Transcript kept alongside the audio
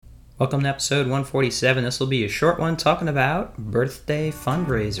Welcome to episode 147. This will be a short one talking about birthday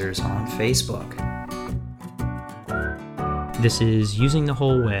fundraisers on Facebook. This is Using the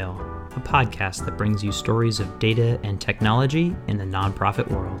Whole Whale, a podcast that brings you stories of data and technology in the nonprofit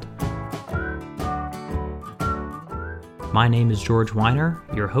world. My name is George Weiner,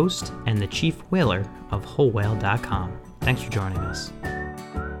 your host and the chief whaler of WholeWhale.com. Thanks for joining us.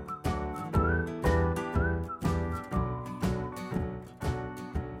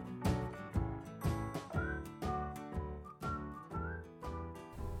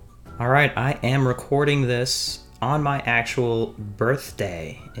 All right, I am recording this on my actual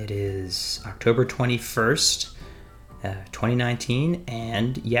birthday. It is October 21st, 2019,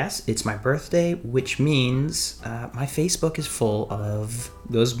 and yes, it's my birthday, which means my Facebook is full of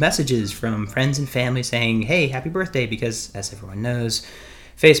those messages from friends and family saying, hey, happy birthday, because as everyone knows,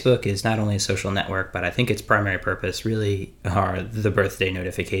 Facebook is not only a social network, but I think its primary purpose really are the birthday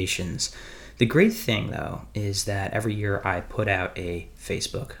notifications. The great thing, though, is that every year I put out a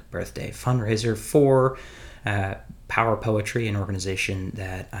Facebook birthday fundraiser for Power Poetry, an organization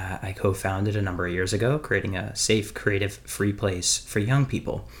that I co-founded a number of years ago, creating a safe, creative, free place for young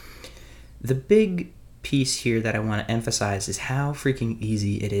people. The big piece here that I want to emphasize is how freaking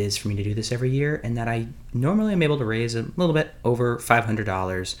easy it is for me to do this every year, and that I normally am able to raise a little bit over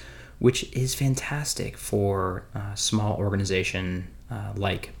 $500, which is fantastic for a small organization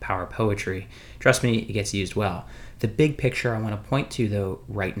like Power Poetry. Trust me, it gets used well. The big picture I want to point to, though,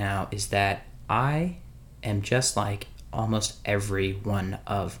 right now is that I am just like almost every one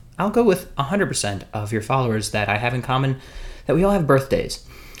of, I'll go with 100% of your followers that I have in common, that we all have birthdays.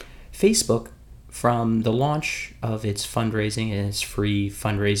 Facebook, from the launch of its fundraising and its free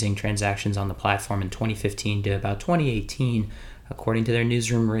fundraising transactions on the platform in 2015 to about 2018, according to their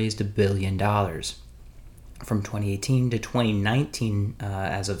newsroom, raised $1 billion. From 2018 to 2019,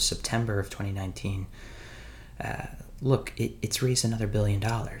 as of September of 2019, it's raised another $1 billion.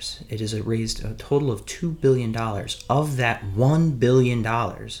 It has raised a total of $2 billion. Of that $1 billion,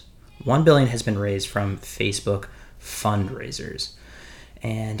 $1 billion has been raised from Facebook fundraisers.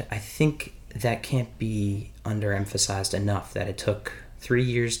 And I think that can't be underemphasized enough, that it took 3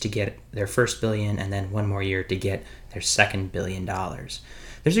 years to get their first billion and then one more year to get their second $1 billion.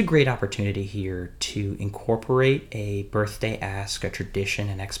 There's a great opportunity here to incorporate a birthday ask, a tradition,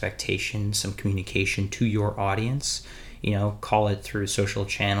 an expectation, some communication to your audience. You know, call it through social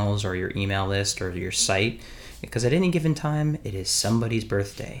channels or your email list or your site, because at any given time, it is somebody's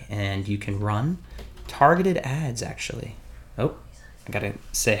birthday, and you can run targeted ads, actually. Oh, I gotta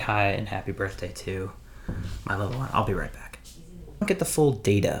say hi and happy birthday to my little one. I'll be right back. I don't get the full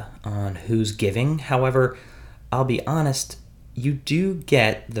data on who's giving. However, I'll be honest, you do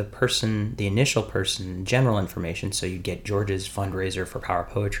get the initial person, general information. So you get George's fundraiser for Power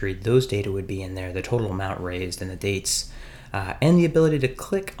Poetry. Those data would be in there, the total amount raised and the dates, and the ability to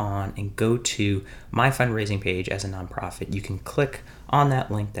click on and go to my fundraising page as a nonprofit. You can click on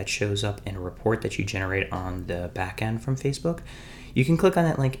that link that shows up in a report that you generate on the back end from Facebook. You can click on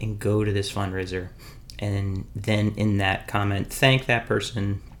that link and go to this fundraiser, and then in that comment, thank that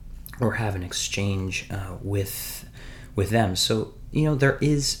person or have an exchange with them. So, you know, there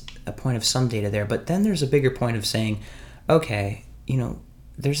is a point of some data there, but then there's a bigger point of saying, okay, you know,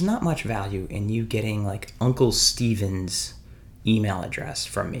 there's not much value in you getting like Uncle Steven's email address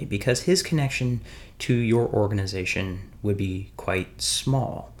from me, because his connection to your organization would be quite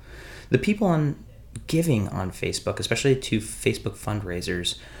small. The people on giving on Facebook, especially to Facebook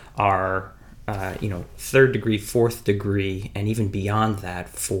fundraisers, are third degree, fourth degree, and even beyond that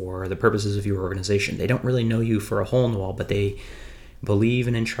for the purposes of your organization. They don't really know you for a hole in the wall, but they believe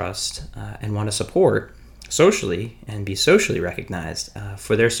and entrust and want to support socially and be socially recognized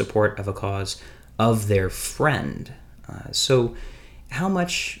for their support of a cause of their friend. So how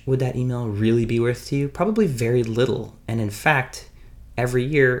much would that email really be worth to you? Probably very little. And in fact, every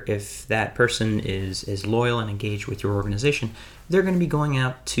year, if that person is loyal and engaged with your organization, they're going to be going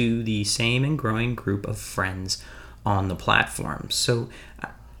out to the same and growing group of friends on the platform. So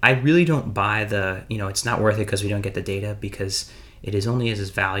I really don't buy it's not worth it because we don't get the data, because it is only as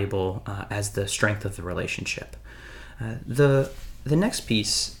valuable as the strength of the relationship. The next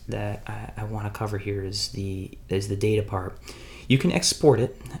piece that I want to cover here is the data part. You can export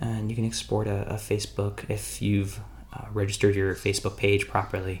it, and you can export a Facebook if you've registered your Facebook page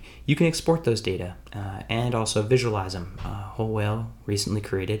properly. You can export those data and also visualize them. Whole Whale recently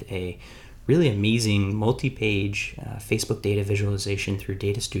created a really amazing multi-page Facebook data visualization through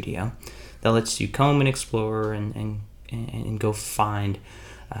Data Studio that lets you comb and explore and go find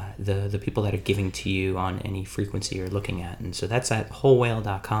the people that are giving to you on any frequency you're looking at. And so that's at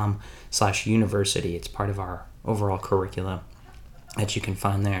wholewhale.com/university. It's part of our overall curriculum that you can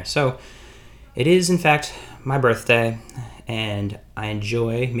find there. So it is, in fact, my birthday, and I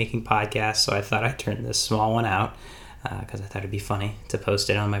enjoy making podcasts, so I thought I'd turn this small one out because I thought it'd be funny to post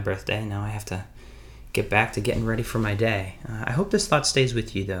it on my birthday. Now I have to get back to getting ready for my day. I hope this thought stays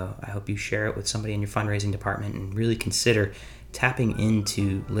with you, though. I hope you share it with somebody in your fundraising department and really consider tapping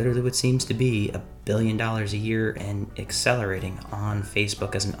into literally what seems to be $1 billion a year and accelerating on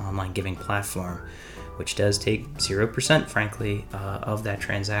Facebook as an online giving platform, which does take 0%, frankly, of that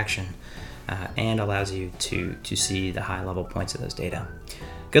transaction, and allows you to see the high level points of those data.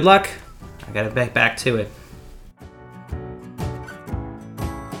 Good luck. I got to get back to it.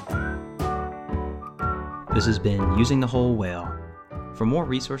 This has been Using the Whole Whale. For more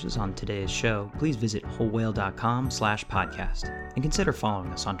resources on today's show, please visit wholewhale.com/podcast and consider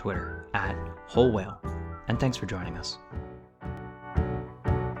following us on Twitter @wholewhale. And thanks for joining us.